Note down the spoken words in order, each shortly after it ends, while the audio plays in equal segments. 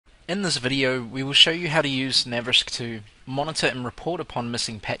In this video, we will show you how to use Naverisk to monitor and report upon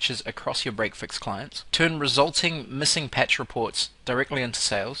missing patches across your break-fix clients, turn resulting missing patch reports directly into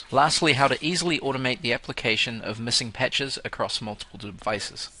sales, lastly how to easily automate the application of missing patches across multiple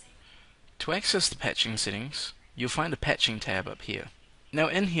devices. To access the patching settings, you'll find a patching tab up here. Now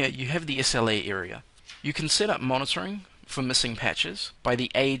in here you have the SLA area. You can set up monitoring for missing patches by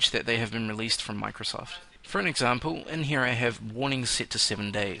the age that they have been released from Microsoft. For an example, in here I have warnings set to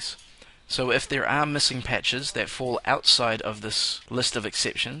 7 days. So if there are missing patches that fall outside of this list of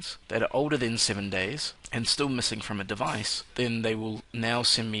exceptions that are older than 7 days and still missing from a device, then they will now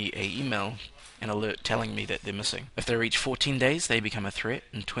send me an email, an alert telling me that they're missing. If they reach 14 days, they become a threat,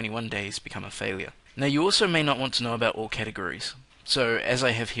 and 21 days become a failure. Now you also may not want to know about all categories. So as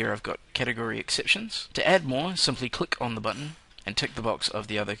I have here, I've got category exceptions. To add more, simply click on the button and tick the box of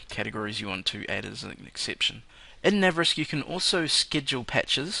the other categories you want to add as an exception. In Naverisk you can also schedule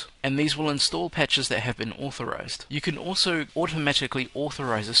patches, and these will install patches that have been authorized. You can also automatically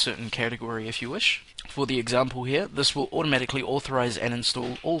authorize a certain category if you wish. For the example here, this will automatically authorize and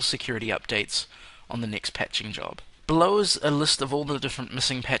install all security updates on the next patching job. Below is a list of all the different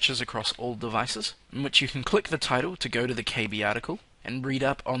missing patches across all devices, in which you can click the title to go to the KB article and read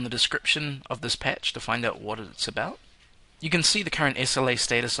up on the description of this patch to find out what it's about. You can see the current SLA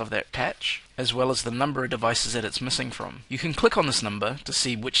status of that patch, as well as the number of devices that it's missing from. You can click on this number to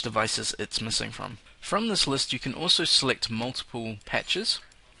see which devices it's missing from. From this list you can also select multiple patches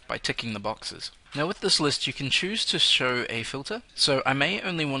by ticking the boxes. Now with this list you can choose to show a filter, so I may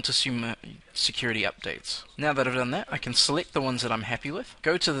only want to see security updates. Now that I've done that, I can select the ones that I'm happy with,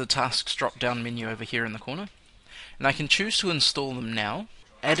 go to the tasks drop down menu over here in the corner, and I can choose to install them now,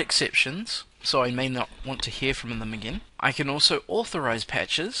 add exceptions, so I may not want to hear from them again. I can also authorize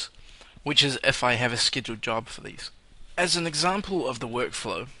patches, which is if I have a scheduled job for these. As an example of the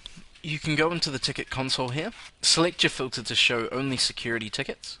workflow, you can go into the ticket console here, select your filter to show only security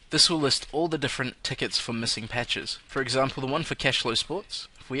tickets. This will list all the different tickets for missing patches. For example, the one for Cashflow Sports,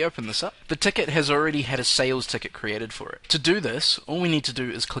 if we open this up, the ticket has already had a sales ticket created for it. To do this, all we need to do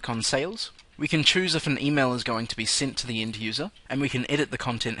is click on Sales. We can choose if an email is going to be sent to the end user, and we can edit the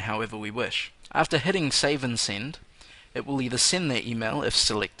content however we wish. After hitting Save and Send, it will either send their email if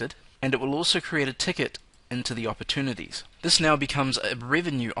selected, and it will also create a ticket into the opportunities. This now becomes a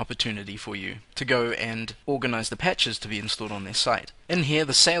revenue opportunity for you to go and organize the patches to be installed on their site. In here,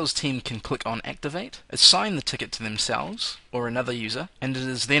 the sales team can click on Activate, assign the ticket to themselves or another user, and it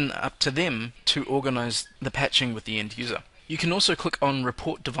is then up to them to organize the patching with the end user. You can also click on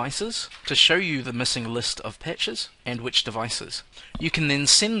Report Devices to show you the missing list of patches and which devices. You can then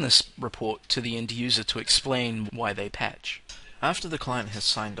send this report to the end user to explain why they patch. After the client has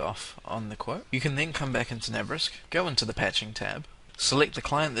signed off on the quote, you can then come back into Naverisk, go into the Patching tab, select the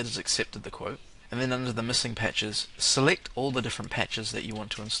client that has accepted the quote, and then under the missing patches, select all the different patches that you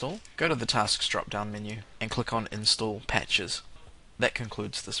want to install, go to the Tasks drop down menu, and click on Install Patches. That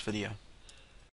concludes this video.